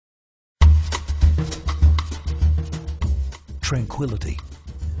tranquility,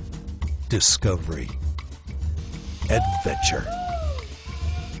 discovery, adventure.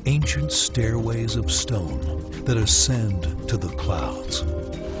 Ancient stairways of stone that ascend to the clouds.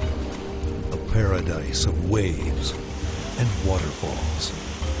 A paradise of waves and waterfalls.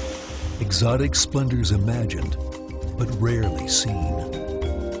 Exotic splendors imagined, but rarely seen.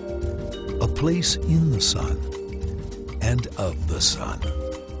 A place in the sun and of the sun,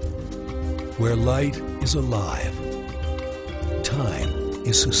 where light is alive, time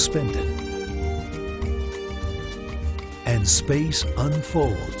is suspended, and space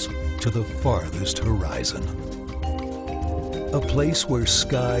unfolds to the farthest horizon. A place where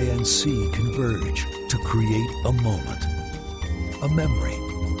sky and sea converge to create a moment, a memory,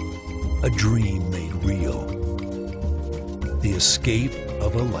 a dream made real, the escape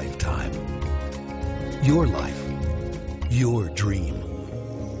of a lifetime. Your life, your dream,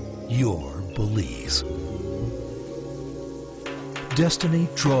 your Belize. Destiny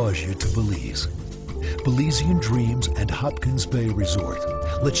draws you to Belize. Belizean Dreams and Hopkins Bay Resort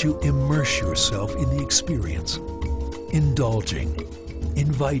lets you immerse yourself in the experience. Indulging,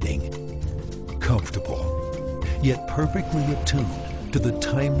 inviting, comfortable, yet perfectly attuned to the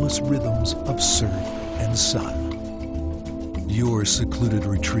timeless rhythms of surf and sun. Your secluded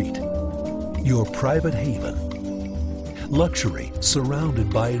retreat, your private haven, luxury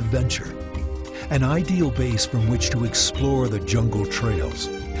surrounded by adventure, an ideal base from which to explore the jungle trails,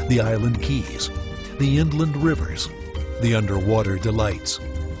 the island keys, the inland rivers, the underwater delights,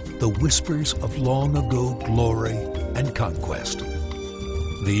 the whispers of long ago glory and conquest,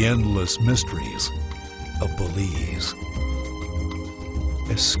 the endless mysteries of Belize.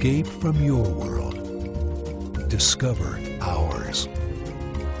 Escape from your world, discover ours,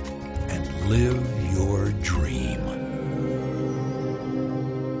 and live your dream.